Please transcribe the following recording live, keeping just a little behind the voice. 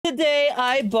today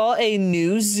I bought a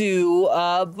new zoo,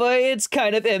 but it's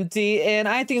kind of empty, and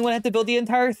I think I'm gonna have to build the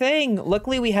entire thing.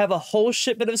 Luckily, we have a whole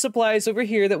shipment of supplies over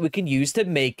here that we can use to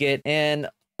make it, and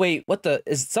wait, what the?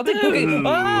 Is something cooking?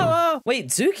 Oh, wait,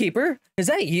 Zookeeper? Is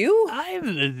that you? I'm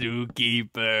the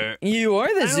Zookeeper. You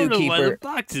are the I don't know why the Zookeeper.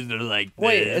 boxes are like this.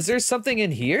 Wait, is there something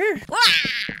in here?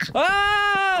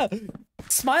 Ah!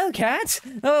 Smile Cat?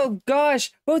 Oh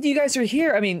gosh, both of you guys are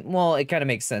here. I mean, well, it kind of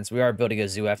makes sense. We are building a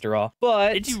zoo after all.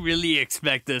 But Did you really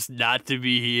expect us not to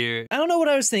be here? I don't know what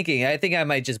I was thinking. I think I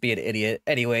might just be an idiot.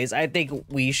 Anyways, I think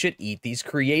we should eat these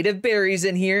creative berries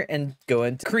in here and go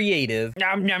into creative.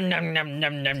 Nom nom nom nom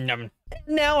nom nom nom.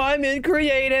 Now I'm in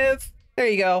creative. There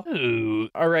you go. Ooh.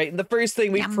 All right, the first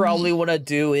thing we probably want to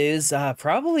do is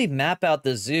probably map out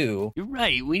the zoo. You're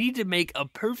right. We need to make a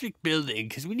perfect building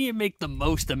because we need to make the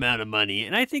most amount of money.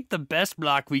 And I think the best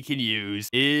block we can use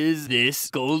is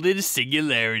this golden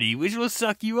singularity, which will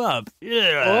suck you up.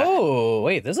 Yeah. Oh,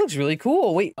 wait, this looks really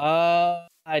cool. Wait,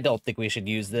 I don't think we should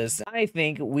use this. I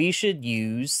think we should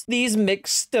use these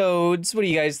mixed stones. What do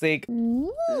you guys think?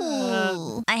 Ooh,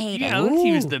 I hate Yeah, it. let's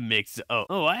use the mix.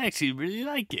 Oh, I actually really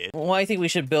like it. Well, I think we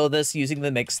should build this using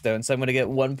the mixed stone. So I'm going to get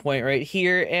 1 point right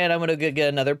here, and I'm going to get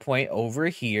another point over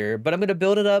here. But I'm going to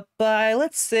build it up by,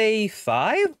 let's say,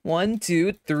 5? 1,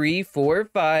 2, 3, 4,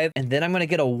 5. And then I'm going to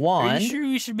get a Are wand. you sure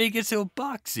we should make it so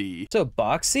boxy? So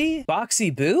boxy?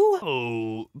 Boxy boo?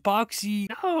 Oh, boxy.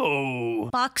 No.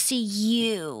 Boxy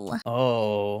you.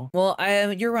 Oh, well,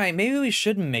 you're right. Maybe we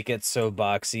shouldn't make it so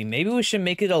boxy. Maybe we should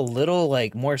make it a little,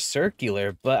 like, more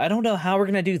circular, but I don't know how we're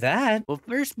gonna do that. Well,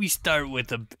 first we start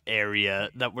with an area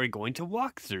that we're going to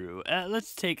walk through. I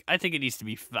think it needs to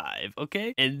be 5,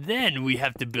 okay? And then we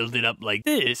have to build it up like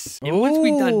this. And once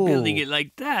we're done building it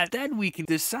like that, then we can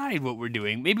decide what we're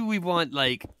doing. Maybe we want,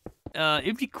 like,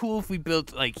 it'd be cool if we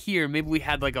built like here. Maybe we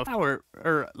had like a flower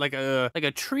or like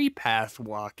a tree path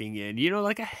walking in. You know,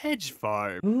 like a hedge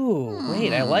farm. Ooh,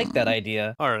 wait, I like that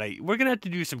idea. All right, we're gonna have to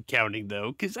do some counting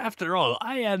though, because after all,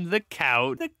 I am the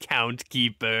count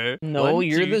keeper. No, 1,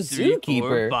 you're 2, the 3, 4,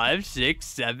 zookeeper. 5, 6,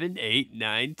 7, 8,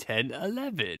 9, 10,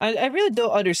 11. I really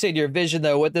don't understand your vision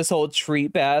though with this whole tree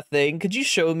path thing. Could you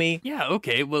show me? Yeah,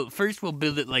 okay. Well, first we'll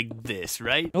build it like this,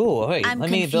 right? Oh, wait, I'm let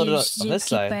me build it confused, on this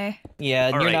side. Zookeeper. Yeah,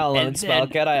 All you're right, not alone, and Smile then-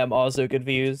 Cat. I am also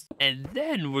confused. And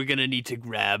then we're gonna need to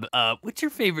grab, what's your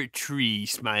favorite tree,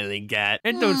 Smiling Cat?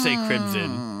 And don't say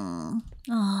crimson.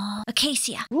 Oh,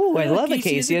 acacia. Ooh, I love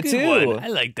Acacia's a acacia good too. one. I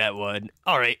like that one.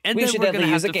 All right, and We then should we're gonna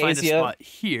definitely have use to find a acacia. spot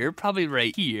here, probably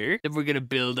right here. Then we're gonna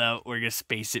build out. We're gonna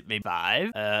space it maybe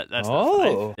 5. That's not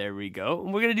Oh. 5. There we go.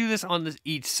 And we're gonna do this on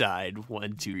each side.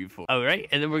 1, 2, 3, 4. All right,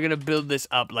 and then we're gonna build this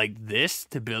up like this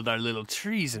to build our little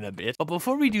trees in a bit. But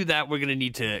before we do that, we're gonna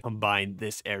need to combine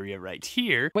this area right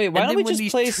here. Wait, why And don't then we when just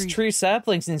these place tree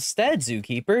saplings instead,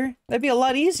 Zookeeper? That'd be a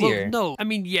lot easier. Well, no, I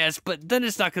mean, yes, but then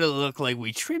it's not going to look like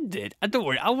we trimmed it. And don't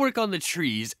worry, I'll work on the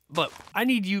trees, but I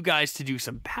need you guys to do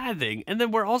some pathing. And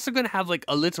then we're also going to have like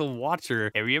a little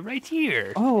water area right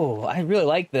here. Oh, I really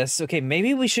like this. Okay,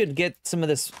 maybe we should get some of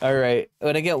this. All right, I'm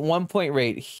gonna get 1 point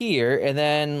right here, and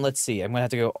then let's see. I'm gonna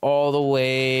have to go all the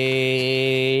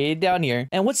way down here.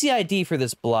 And what's the ID for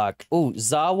this block? Oh,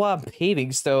 Zawa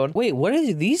paving stone. Wait, what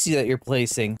are these that you're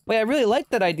placing? Wait, I really like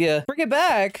that idea. Bring it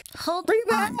back. Hold Bring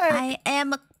it on. back. I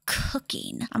am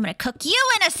cooking. I'm gonna cook you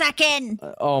in a second.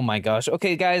 Oh my gosh.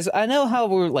 Okay, guys, I know how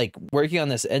we're like working on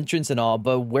this entrance and all,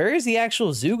 but where is the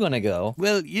actual zoo gonna go?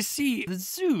 Well, you see, the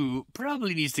zoo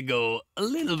probably needs to go a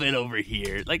little bit over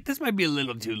here. Like, this might be a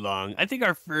little too long. I think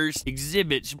our first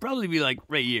exhibit should probably be like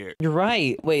right here. You're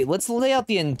right. Wait, let's lay out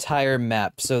the entire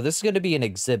map. So this is going to be an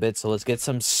exhibit, so let's get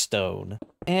some stone.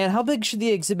 And how big should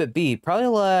the exhibit be? Probably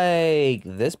like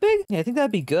this big? Yeah, I think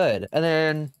that'd be good. And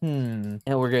then,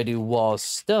 and we're going to do wall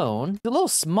stone. It's a little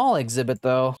small exhibit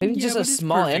though. Maybe Yeah, just a but it's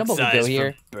small perfect animal could size go for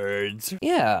here. Birds.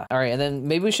 Yeah. All right, and then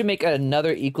maybe we should make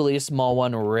another equally small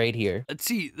one right here. Let's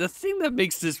see, the thing that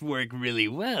makes this work really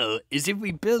well is if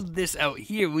we build this out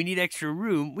here, we need extra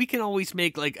room. We can always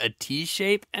make like a T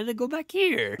shape and then go back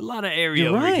here. A lot of area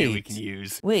You're over here we right. can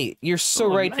use. Wait, you're so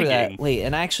Oh, right for that. lagging. Wait,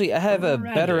 and actually I have a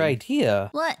better Lagging. idea.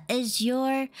 What is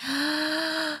your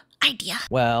idea?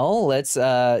 Well, let's,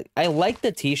 I like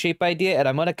the T-shape idea, and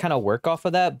I'm gonna kind of work off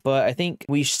of that, but I think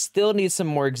we still need some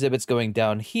more exhibits going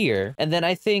down here. And then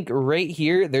I think right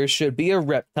here, there should be a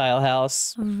reptile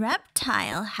house.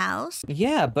 Reptile house?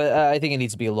 Yeah, but I think it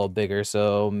needs to be a little bigger,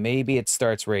 so maybe it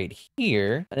starts right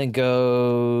here, and then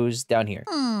goes down here.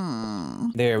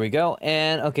 There we go.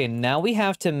 And, okay, now we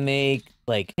have to make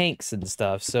like tanks and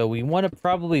stuff, so we want to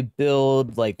probably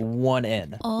build like one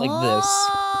in, like this.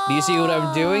 Do you see what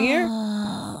I'm doing here?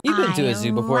 You've been to a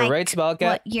zoo before, right, Smile Cat?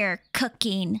 What you're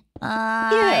cooking.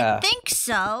 Yeah. I think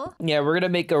so. Yeah, we're gonna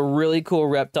make a really cool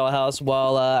reptile house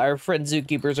while our friend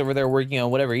Zookeeper's over there working on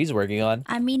whatever he's working on.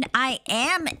 I mean, I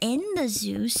am in the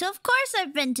zoo, so of course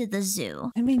I've been to the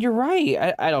zoo. I mean, you're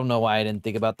right. I don't know why I didn't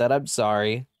think about that. I'm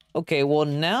sorry. Okay, well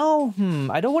now,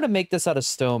 I don't want to make this out of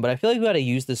stone, but I feel like we gotta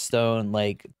use the stone,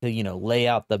 like, to, lay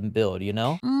out the build,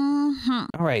 Mm-hmm.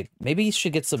 All right, maybe you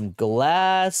should get some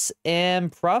glass and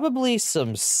probably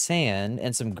some sand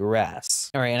and some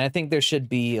grass. All right, and I think there should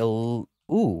be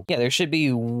Ooh, yeah, there should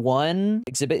be one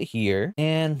exhibit here.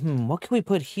 And what can we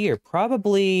put here?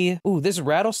 Probably, this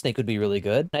rattlesnake would be really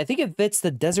good. I think it fits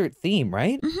the desert theme,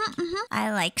 right?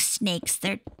 I like snakes.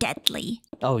 They're deadly.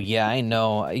 Oh yeah, I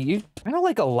know. I don't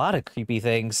like a lot of creepy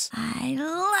things. I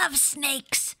love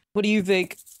snakes. What do you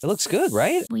think? It looks good,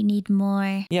 right? We need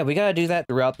more. Yeah, we gotta do that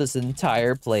throughout this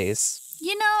entire place.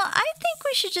 You know, I think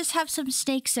we should just have some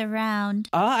snakes around.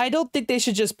 I don't think they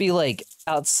should just be like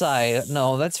outside.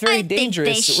 No, that's very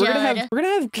dangerous. Think they We're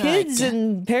gonna have kids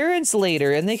and parents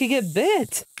later, and they could get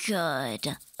bit.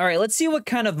 Good. All right, let's see what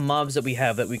kind of mobs that we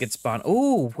have that we could spawn.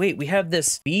 Oh, wait, we have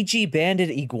this Fiji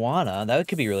banded iguana. That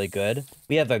could be really good.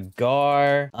 We have a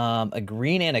gar, a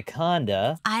green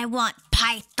anaconda. I want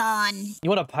python. You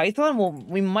want a python? Well,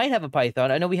 we might have a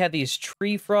python. I know we have these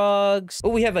tree frogs. Oh,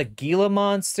 we have a Gila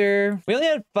monster. We only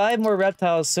had 5 more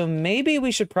reptiles, so maybe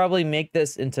we should probably make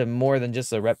this into more than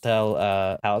just a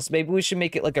reptile house. Maybe we should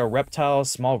make it like a reptile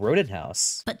small rodent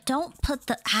house. But don't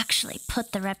actually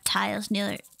put the reptiles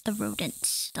near the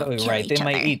rodents. Oh, right, they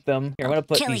might eat them. Here, I'm gonna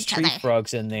put these tree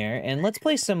frogs in there, and let's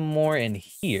place some more in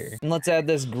here. And let's add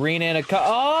this green anaconda.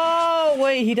 Oh,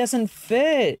 wait, he doesn't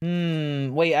fit.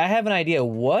 Wait, I have an idea.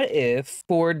 What if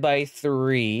 4 by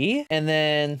 3, and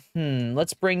then,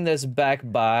 let's bring this back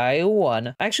by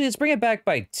 1. Actually, let's bring it back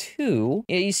by 2.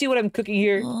 Yeah, you see what I'm cooking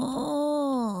here?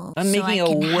 Oh, I'm making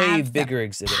a way bigger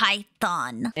exhibit.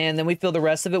 Python. And then we fill the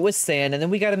rest of it with sand, and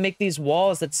then we got to make these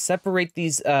walls that separate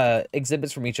these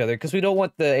exhibits from each other, because we don't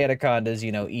want the anacondas,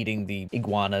 eating the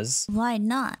iguanas. Why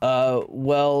not?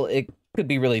 Well, it could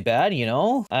be really bad,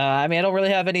 I mean, I don't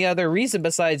really have any other reason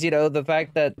besides, the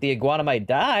fact that the iguana might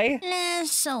die.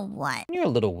 So what? You're a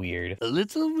little weird. A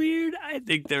little weird? I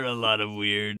think they're a lot of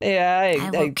weird. Yeah, I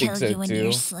will think kill so you in too.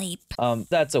 your sleep.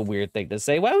 That's a weird thing to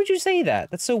say. Why would you say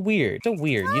that? That's so weird. So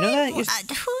weird. You know that? Who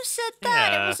said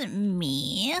that? Yeah. It wasn't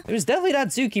me. It was definitely not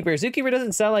Zookeeper. Zookeeper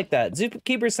doesn't sound like that.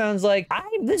 Zookeeper sounds like,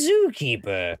 I'm the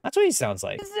Zookeeper. That's what he sounds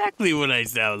like. Exactly what I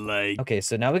sound like. Okay,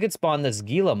 so now we could spawn this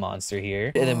Gila monster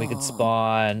here. And then we could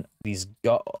spawn these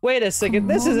Wait a second.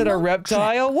 This isn't a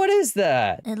reptile. What is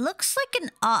that? It looks like an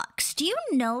ox. Do you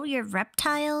know your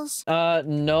reptiles?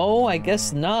 No, I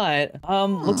guess not.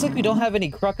 Looks like we don't have any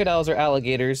crocodiles or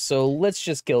alligators, so let's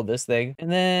just kill this thing.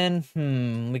 And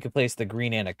then, we could place the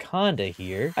green anaconda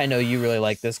here. I know you really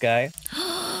like this guy.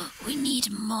 We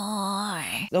need more.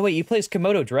 Oh, wait, you placed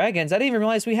Komodo dragons? I didn't even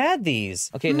realize we had these.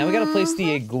 Okay, now we gotta place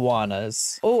the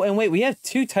iguanas. Oh, and wait, we have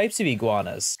 2 types of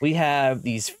iguanas. We have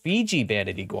these Fiji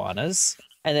banded iguanas,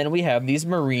 and then we have these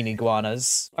marine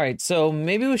iguanas. All right, so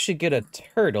maybe we should get a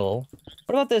turtle.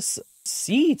 What about this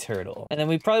sea turtle? And then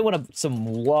we probably want some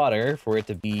water for it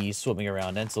to be swimming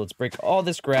around in. So let's break all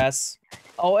this grass.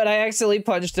 Oh, and I accidentally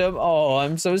punched him. Oh,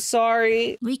 I'm so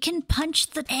sorry. We can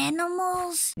punch the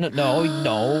animals?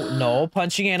 No.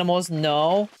 Punching animals,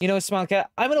 no. Smile Cat,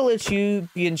 I'm gonna let you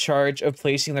be in charge of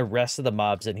placing the rest of the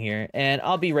mobs in here, and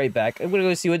I'll be right back. I'm gonna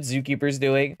go see what Zookeeper's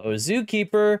doing. Oh,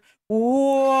 Zookeeper.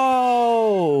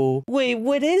 Whoa! Wait,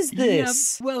 what is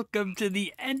this? Yep. Welcome to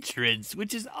the entrance,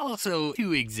 which is also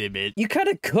 2 exhibit. You kind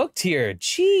of cooked here.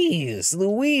 Jeez,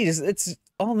 Louise,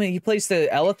 oh man, you placed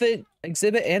the elephant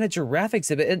exhibit and a giraffe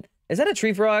exhibit. And is that a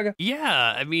tree frog?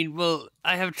 Yeah, I mean, well,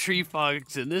 I have tree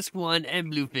frogs in this one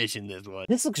and bluefish in this one.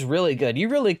 This looks really good. You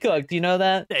really cooked, you know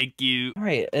that? Thank you. All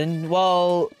right, and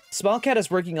while Smile Cat is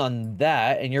working on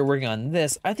that and you're working on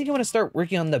this, I think I'm gonna start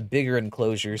working on the bigger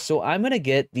enclosure. So I'm gonna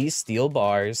get these steel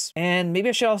bars, and maybe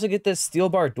I should also get this steel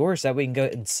bar door so that we can go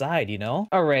inside,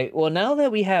 All right, well, now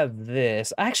that we have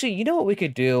this, actually, you know what we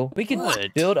could do? We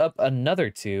could build up another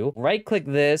 2. Right click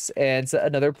this and set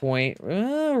another point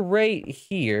right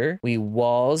here. We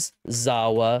walls,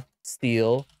 Zawa,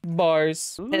 steel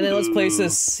bars. And then let's place a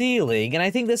ceiling, and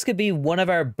I think this could be one of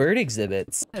our bird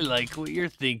exhibits. I like what you're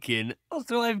thinking.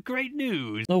 Also, I have great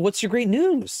news. Oh, what's your great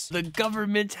news? The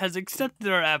government has accepted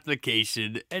our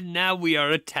application, and now we are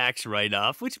a tax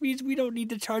write-off, which means we don't need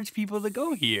to charge people to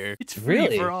go here. It's free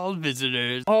Really? for all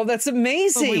visitors. Oh, that's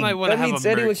amazing. But we might wanna that have means a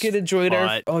anyone merch can enjoy our.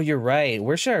 spot. Oh, you're right.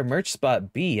 Where should our merch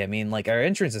spot be? I mean, like our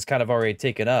entrance is kind of already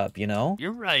taken up, you know?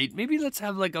 You're right. Maybe let's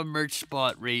have like a merch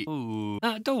spot rate. Ooh.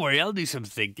 Don't worry, I'll do some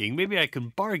thinking. Maybe I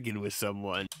can bargain with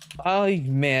someone. Oh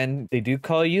man, they do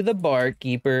call you the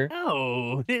barkeeper.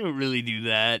 No, they don't really do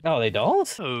that. Oh, they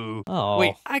don't? Oh. Oh.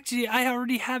 Wait, actually, I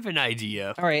already have an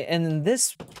idea. All right, and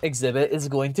this exhibit is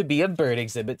going to be a bird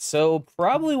exhibit, so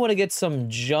probably want to get some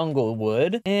jungle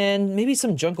wood and maybe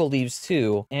some jungle leaves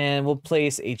too. And we'll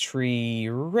place a tree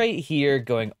right here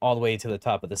going all the way to the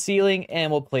top of the ceiling,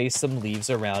 and we'll place some leaves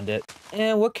around it.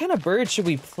 And what kind of bird should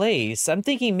we place? I'm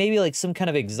thinking maybe like some kind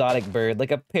of exotic bird,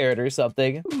 like a parrot or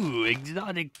something. Ooh,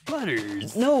 exotic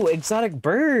butters. No, exotic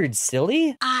birds,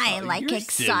 silly. I Oh, like you're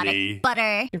exotic silly.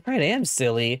 butter. You're right, I am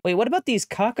silly. Wait, what about these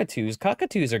cockatoos?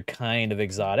 Cockatoos are kind of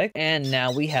exotic. And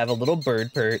now we have a little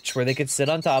bird perch where they could sit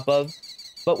on top of.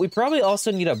 But we probably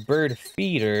also need a bird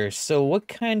feeder. So what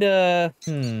kind of...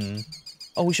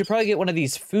 Oh, we should probably get one of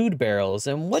these food barrels.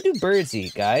 And what do birds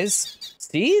eat, guys?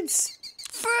 Seeds?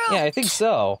 Fruit. Yeah, I think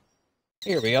so.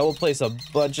 Here we go. We'll place a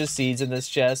bunch of seeds in this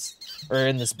chest. Or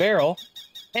in this barrel.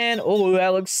 And, oh, that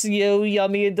looks so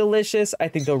yummy and delicious. I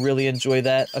think they'll really enjoy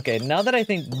that. Okay, now that I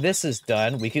think this is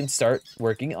done, we can start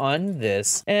working on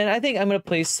this. And I think I'm going to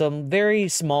place some very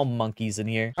small monkeys in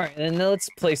here. All right, and then let's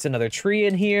place another tree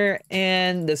in here.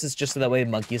 And this is just so that way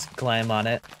monkeys can climb on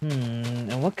it.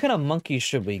 And what kind of monkeys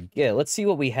should we get? Let's see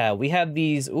what we have. We have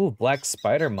these, ooh, black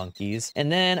spider monkeys. And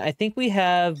then I think we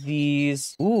have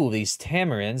these, ooh, these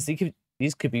tamarins.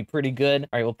 These could be pretty good. All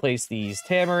right, we'll place these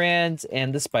tamarins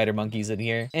and the spider monkeys in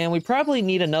here. And we probably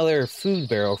need another food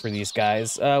barrel for these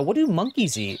guys. What do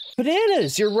monkeys eat?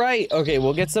 Bananas, you're right. Okay,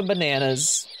 we'll get some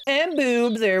bananas. And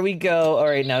boom, there we go. All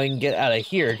right, now we can get out of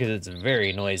here because it's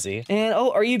very noisy. And, oh,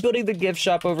 are you building the gift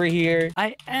shop over here?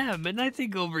 I am, and I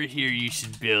think over here you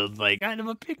should build like kind of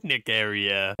a picnic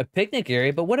area. A picnic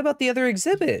area, but what about the other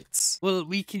exhibits? Well,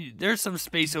 there's some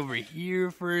space over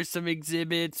here for some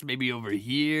exhibits, maybe over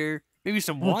here. Maybe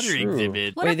some water true.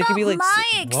 exhibit. What Wait, there could be about like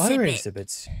my water exhibit?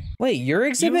 exhibits. Wait, your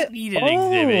exhibit? don't need an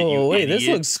exhibit, you wait, this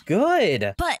idiot. looks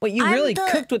good. But Wait, you I'm really the-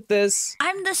 cooked with this.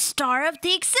 I'm the star of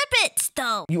the exhibits,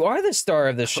 though. You are the star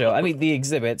of the show. I mean, the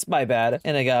exhibits. My bad.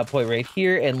 And I got a point right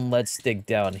here. And let's dig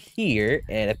down here.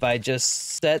 And if I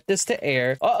just set this to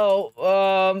air.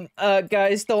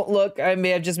 Guys, don't look. I may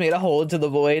have just made a hole into the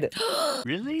void.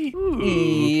 Really? Ooh.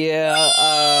 Yeah,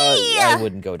 I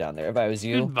wouldn't go down there if I was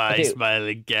you. Goodbye, Okay,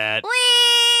 smiling cat. Whee!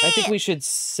 I think we should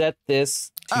set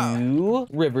this to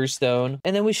Riverstone.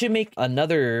 And then we should make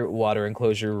another water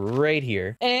enclosure right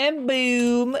here. And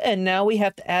boom! And now we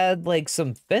have to add like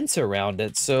some fence around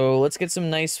it. So let's get some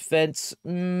nice fence.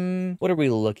 What are we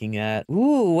looking at?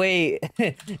 Ooh, wait.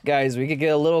 Guys, we could get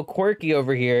a little quirky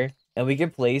over here. And we can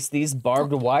place these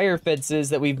barbed wire fences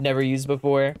that we've never used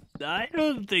before. I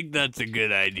don't think that's a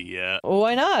good idea.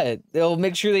 Why not? They'll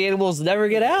make sure the animals never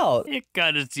get out. It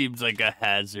kind of seems like a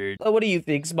hazard. What do you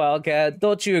think, Smile Cat?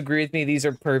 Don't you agree with me? These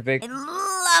are perfect.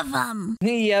 I love them.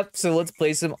 Yep, so let's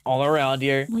place them all around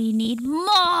here. We need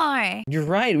more. You're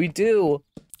right, we do.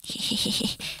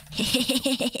 See,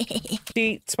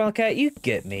 Smile Cat, you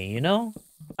get me, you know?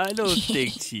 I don't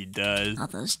think she does. All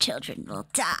those children will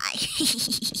die.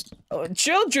 Oh,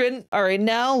 children! All right,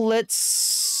 now let's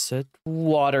set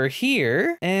water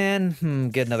here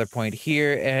and get another point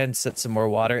here and set some more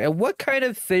water. And what kind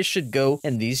of fish should go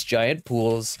in these giant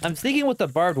pools? I'm thinking with the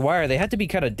barbed wire, they have to be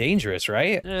kind of dangerous,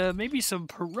 right? Maybe some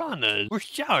piranhas or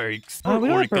sharks. Oh, Or we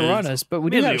don't have orcas. piranhas, but we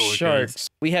do have Maybe orcas. sharks.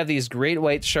 We have these great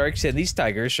white sharks and these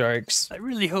tiger sharks. I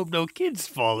really hope no kids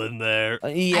fall in there.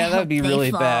 Yeah, I that would be hope they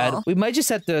really bad. fall. We might just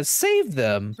have to save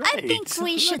them. I think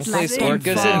we should Place let them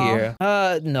orcas fall. in here.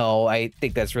 No, I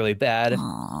think that's really bad.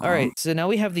 Aw. All right, so now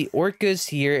we have the orcas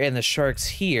here and the sharks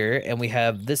here, and we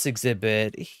have this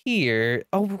exhibit here.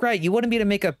 Oh, right, you wanted me to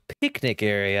make a picnic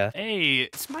area. Hey,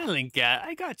 smiling cat,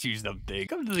 I got you something.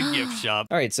 Come to the gift shop.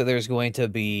 All right, so there's going to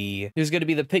be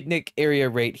the picnic area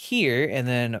right here, and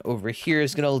then over here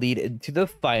is going to lead into the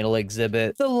final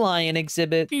exhibit, the lion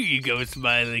exhibit. Here you go,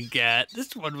 smiling cat.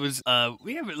 This one was,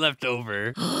 we have it left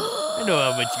over. I know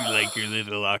how much you like your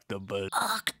little octopus.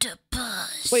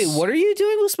 Octopus. Wait, what are you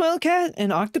doing with Smile Cat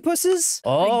and octopuses? I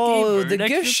Oh, gave her the an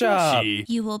gift extra shop. plushie.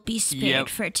 You will be spared Yep.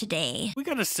 for today. We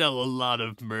gotta sell a lot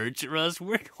of merch or else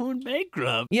we're going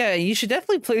bankrupt. Yeah, you should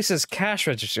definitely place this cash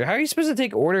register. How are you supposed to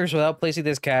take orders without placing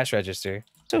this cash register?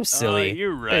 So silly.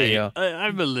 You're There you right. go.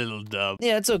 I'm a little dumb.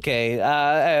 Yeah, it's okay.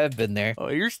 I've been there. Oh,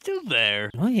 you're still there.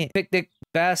 Oh, yeah. Picnic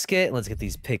basket. Let's get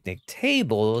these picnic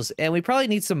tables. And we probably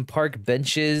need some park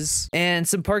benches and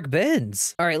some park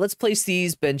beds. All right, let's place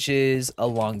these benches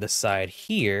along the side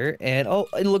here. And oh,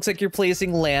 it looks like you're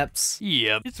placing lamps.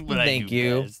 Yep, it's what I do Thank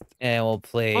you. best. And we'll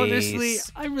place. Honestly,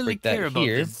 I really break that care about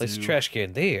here. this Place zoo. trash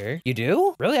can there. You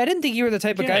do? Really? I didn't think you were the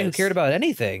type of guy who Yes. cared about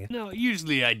anything. No,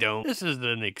 usually I don't. This is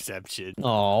an exception.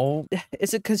 Oh,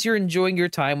 is it because you're enjoying your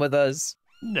time with us?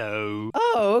 No.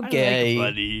 Oh, okay. I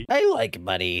like money. I like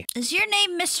money. Is your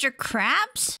name Mr.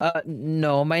 Krabs?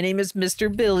 No, my name is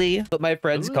Mr. Billy, but my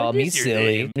friends Oh, call that me is your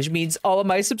Silly, name. which means all of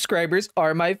my subscribers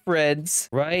are my friends.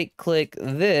 Right click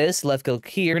this, left click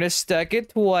here. We're gonna stack it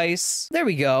twice. There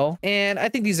we go. And I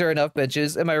think these are enough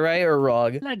benches. Am I right or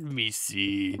wrong? Let me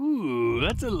see. Ooh,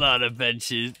 that's a lot of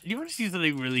benches. You want to see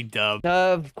something really dumb?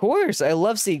 Of course, I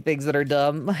love seeing things that are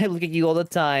dumb. I look at you all the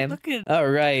time. Look at All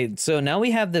right, so now we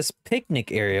have this picnic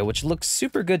area, which looks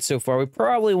super good so far. We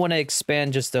probably want to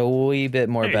expand just a wee bit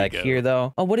more There you back go. here,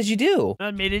 though. Oh, what did you do?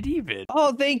 I made it even.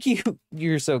 Oh, thank you.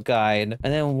 You're so kind.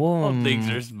 And then, whoa. All things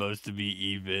are supposed to be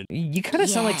even. You kind of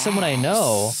sound like someone I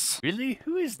know. Yes. Really?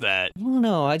 Who is that? I don't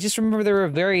know. I just remember they were a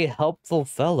very helpful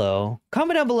fellow.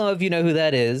 Comment down below if you know who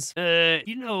that is.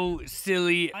 You know,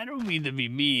 Silly, I don't mean to be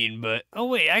mean, but... Oh,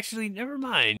 wait, actually, never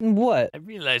mind. What? I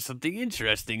realized something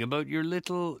interesting about your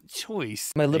little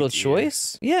choice. My little idea.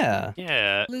 choice? Yeah. Yeah,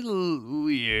 a little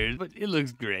weird, but it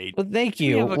looks great. Well, thank We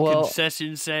you. have a Well,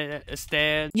 concession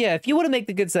stand. yeah, if you want to make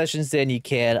the concession stand, you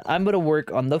can. I'm going to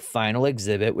work on the final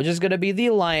exhibit, which is going to be the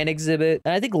lion exhibit.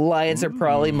 And I think lions are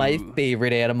probably my Ooh.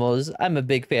 favorite animals. I'm a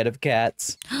big fan of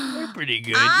cats. They're pretty good.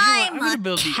 You know what? I'm I'm gonna a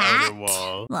build the cat. outer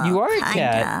wall. Well, You are a cat.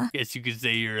 kinda. Guess you could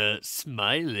say you're a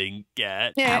smiling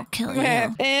cat. I'll kill you.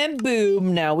 And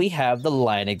boom, now we have the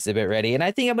lion exhibit ready. And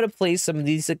I think I'm going to place some of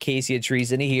these acacia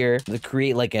trees in here to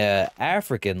create like a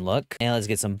African look. And let's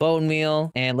get some bone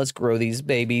meal and let's grow these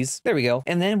babies. There we go.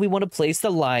 And then we want to place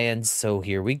the lions. So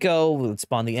here we go. We'll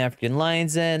spawn the African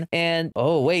lions in. And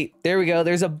oh, wait, there we go.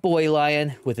 There's a boy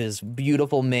lion with his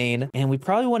beautiful mane. And we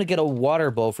probably want to get a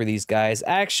water bowl for these guys.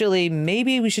 Actually,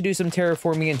 maybe we should do some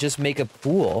terraforming and just make a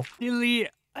pool. Silly,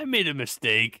 I made a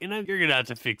mistake, and you're gonna have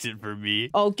to fix it for me.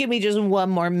 Oh, give me just one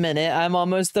more minute. I'm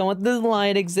almost done with the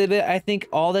lion exhibit. I think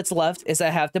all that's left is I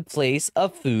have to place a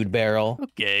food barrel.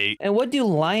 Okay. And what do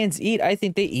lions eat? I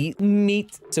think they eat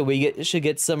meat. So we should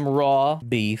get some raw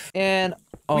beef. And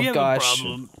oh we have gosh. a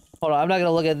problem. Hold on, I'm not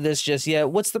gonna look at this just yet.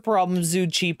 What's the problem,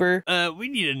 Zookeeper? We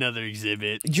need another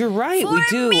exhibit. You're right, For we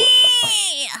do. me!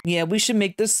 Yeah, we should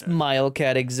make the Smile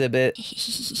Cat exhibit. I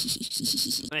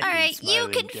All hate right,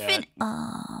 smiling cat.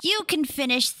 you can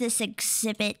finish this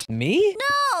exhibit. Me?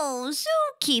 No,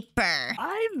 Zookeeper.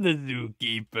 I'm the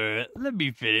zookeeper. Let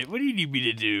me fit it. What do you need me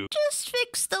to do? Just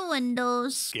fix the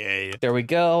windows. Okay. There we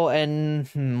go. And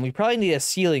we probably need a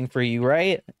ceiling for you,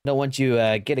 right? Don't want you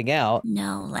getting out.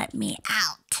 No, let me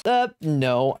out.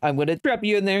 No, I'm gonna trap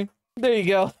you in there. There you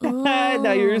go.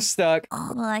 Now you're Ooh. stuck.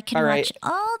 Oh, well, I can All right. watch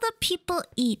all the people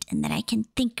eat, and then I can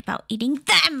think about eating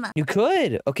them. You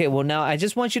could. Okay, well now I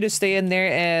just want you to stay in there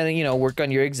and, you know, work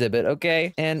on your exhibit,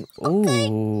 okay? And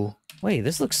ooh. Wait,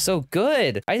 this looks so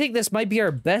good. I think this might be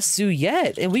our best zoo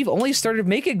yet. And we've only started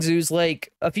making zoos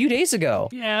like a few days ago.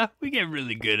 Yeah, we get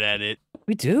really good at it.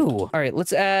 We do. All right,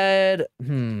 let's add,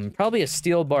 probably a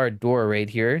steel bar door right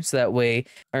here. So that way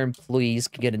our employees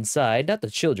can get inside. Not the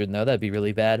children though, that'd be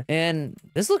really bad. And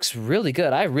this looks really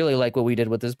good. I really like what we did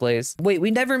with this place. Wait,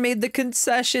 we never made the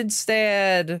concession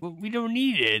stand. Well, we don't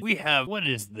need it. We have, what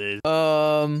is this?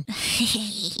 What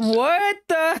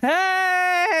the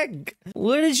heck?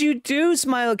 What did you do,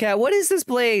 Smile Cat? What is this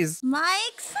place? My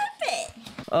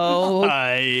exhibit. Oh,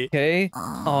 Hi. okay.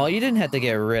 Oh, you didn't have to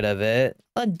get rid of it.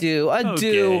 Undo.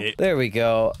 Okay. There we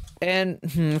go. And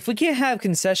if we can't have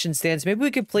concession stands, maybe we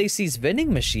could place these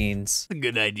vending machines. That's a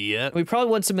good idea. We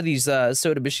probably want some of these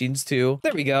soda machines too.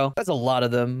 There we go. That's a lot of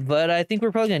them, but I think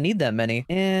we're probably gonna need that many.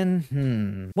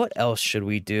 And what else should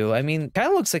we do? I mean, kind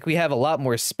of looks like we have a lot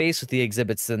more space with the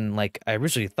exhibits than like I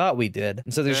originally thought we did.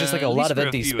 And so there's just like a At lot least of for a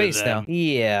empty few of space now. them.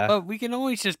 Yeah. But we can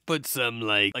always just put some,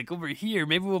 like over here,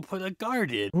 maybe we'll put a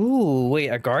garden. Ooh, wait,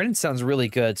 a garden sounds really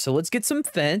good. So let's get some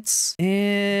fence.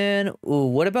 And ooh,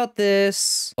 what about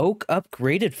this oak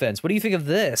upgraded fence? What do you think of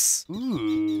this?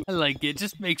 Ooh, I like it.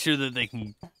 Just make sure that they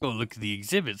can go look at the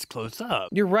exhibits close up.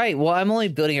 You're right. Well, I'm only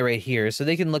building it right here, so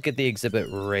they can look at the exhibit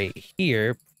right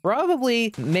here.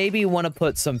 Probably, maybe want to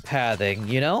put some pathing,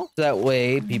 you know? That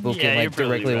way people Yeah, can you're like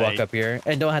probably directly walk right. up here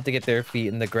and don't have to get their feet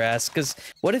in the grass. Because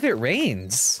what if it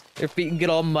rains? Their feet can get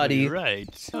all muddy. You're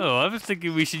right. Oh, I was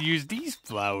thinking we should use these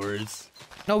flowers.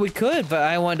 No, we could, but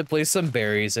I wanted to place some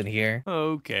berries in here.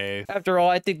 Okay. After all,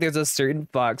 I think there's a certain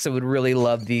fox that would really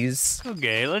love these.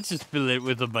 Okay, let's just fill it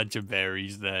with a bunch of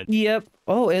berries then. Yep.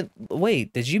 Oh, and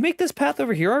wait, did you make this path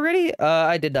over here already?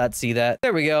 I did not see that.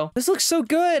 There we go. This looks so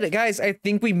good. Guys, I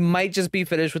think we might just be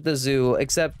finished with the zoo,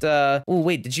 except, oh,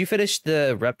 wait, did you finish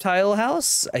the reptile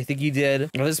house? I think you did.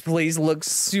 Oh, this place looks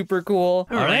super cool.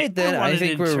 All right, then I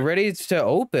think we're ready to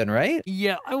open, right?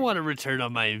 Yeah, I want to return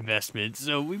on my investment,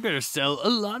 so we better sell a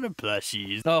lot of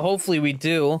plushies. Oh, hopefully we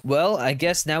do. Well, I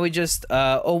guess now we just,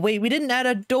 oh, wait, we didn't add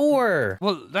a door.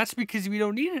 Well, that's because we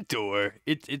don't need a door.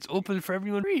 It's open for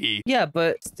everyone free. Yeah,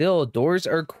 but still, doors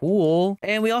are cool.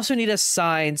 And we also need a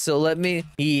sign, so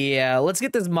let's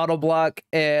get this model block,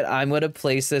 and I'm gonna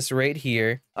place this right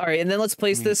here. All right, and then let's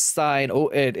place this sign. Oh,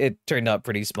 it turned out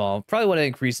pretty small. Probably want to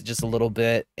increase it just a little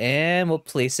bit, and we'll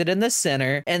place it in the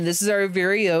center. And this is our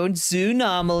very own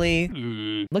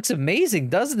Zoonomaly. Looks amazing,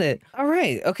 doesn't it? All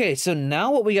right, okay, so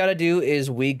now what we gotta do is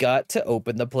we got to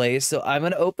open the place. So I'm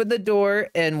gonna open the door,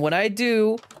 and when I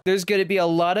do, there's gonna be a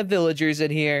lot of villagers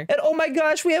in here. And oh my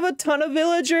gosh, we have a ton of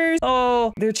villagers.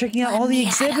 Oh, they're checking out all the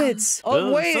exhibits. Oh,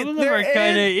 well, wait, some of them are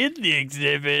kind of in the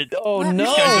exhibit. Oh, Let me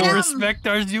no. They get don't 'em. respect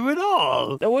our zoo at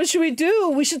all. What should we do?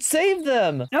 We should save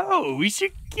them. No, we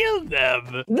should kill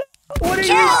them. What are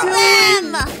Kill you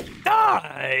doing? them!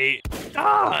 Die!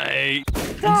 Die! Die!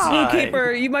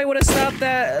 Zookeeper, you might want to stop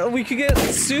that. We could get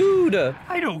sued.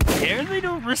 I don't care. They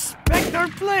don't respect our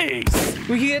place.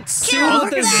 We could get sued Kill with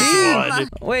the them!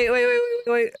 zoo.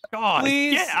 Wait. God,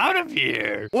 Please. get out of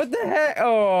here. What the heck?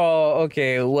 Oh,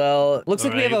 okay. Well, looks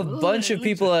like we have a Alright, bunch of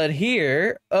people in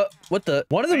here. What the?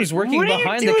 One of them is working what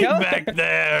behind are the you doing counter. back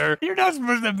there? You're not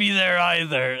supposed to be there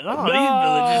either. Oh, No. these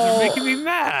villagers are making me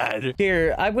mad.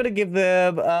 Here, I'm gonna give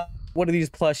them one of these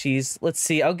plushies. Let's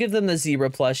see. I'll give them the zebra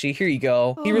plushie. Here you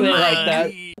go. He really liked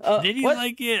that. Did he what?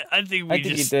 like it? I think we I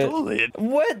think just he did. stole it.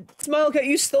 What? Smile Cat,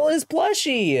 you stole his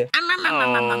plushie.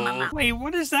 Oh, wait,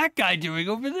 what is that guy doing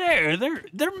over there?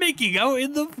 They're making out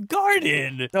in the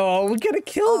garden. Oh, we gotta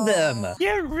kill them.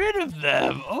 Get rid of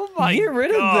them. Oh my Get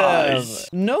rid gosh. of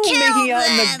them. No Kill making out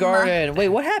in the them. garden. Wait,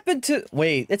 what happened to...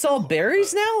 Wait, it's all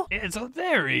berries now? Yeah, it's all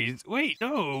berries. Wait,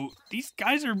 no. These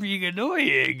guys are being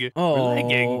annoying. Oh, We're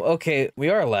lagging. okay. We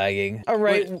are lagging. All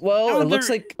right. Wait, well, no, it looks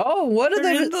they're- like... Oh, what are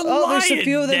They're they... in the Oh, there's a lion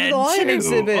few of them in the den, lion too.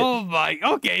 exhibit. Oh my.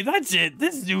 Okay, that's it.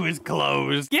 This zoo is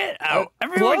closed. Get out.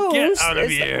 Everyone get Closed? out of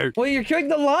here. Wait, you're killing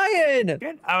the lion.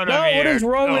 Get out No, of here. what is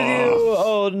wrong with you?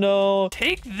 Oh, no.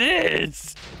 Take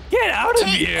this. Get out of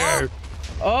here.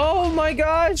 Oh, my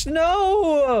gosh.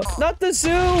 No. Not the zoo.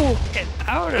 Get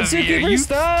out of Zookeeper, here, you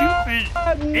stop.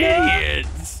 stupid No.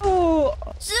 idiots. Oh,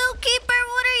 Zookeeper,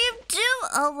 what are you doing?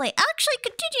 Oh, wait. Actually,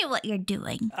 continue what you're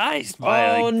doing. I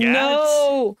smile oh at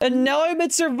no. And now I'm in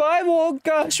survival. Oh,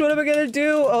 gosh. What am I going to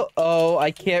do? Oh,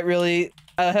 I can't really...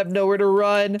 I have nowhere to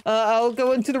run. I'll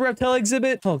go into the reptile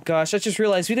exhibit. Oh, gosh. I just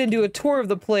realized we didn't do a tour of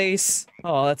the place.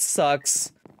 Oh, that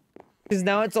sucks. Because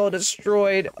now it's all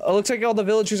destroyed. Oh, looks like all the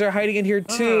villagers are hiding in here,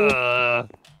 too.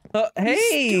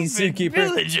 Hey, stupid Zookeeper.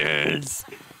 villagers.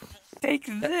 Take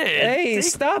this. Hey, Take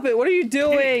stop it. What are you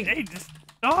doing? Hey,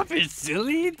 stop it,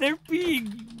 silly. They're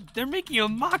making a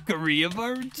mockery of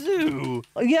our zoo.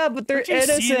 Yeah, but they're Don't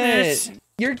you see this? innocent.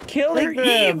 You're killing They're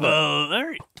them. evil.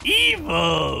 They're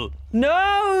evil.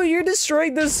 No, you're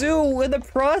destroying the zoo in the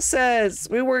process.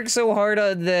 We worked so hard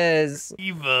on this.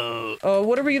 Evil. Oh,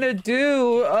 what are we gonna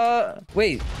do?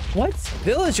 Wait, what?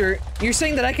 Villager, you're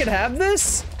saying that I could have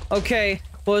this? Okay,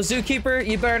 well, Zookeeper,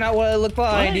 you better not want to look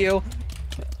behind What? you.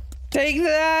 Take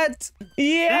that!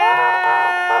 Yes!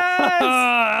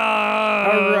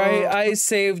 All right, I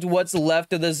saved what's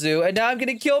left of the zoo, and now I'm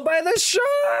getting killed by the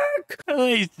shark!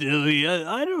 Hey, silly.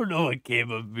 I don't know what came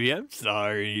of me. I'm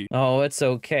sorry. Oh, it's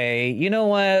okay. You know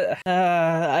what?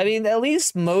 I mean, at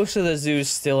least most of the zoo's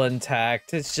still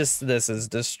intact. It's just this is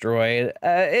destroyed.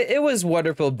 It was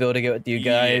wonderful building it with you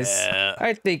guys. Yeah.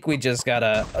 I think we just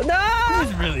gotta... It No!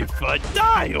 was really fun.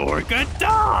 Die, Orca,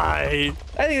 die!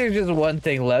 I think there's just one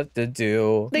thing left to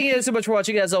do. Thank you guys so much for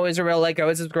watching. As always, remember to like,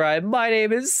 comment, subscribe. My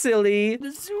name is Silly. The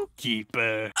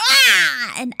Zookeeper.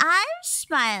 And I'm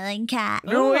Smiling Cat.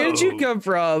 Where did you come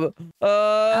from? Okay,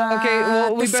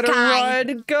 well, we the better sky.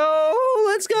 run. Go!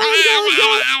 Let's go! Let's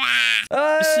go!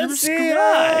 Let's go! See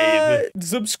ya! Subscribe.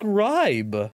 Subscribe.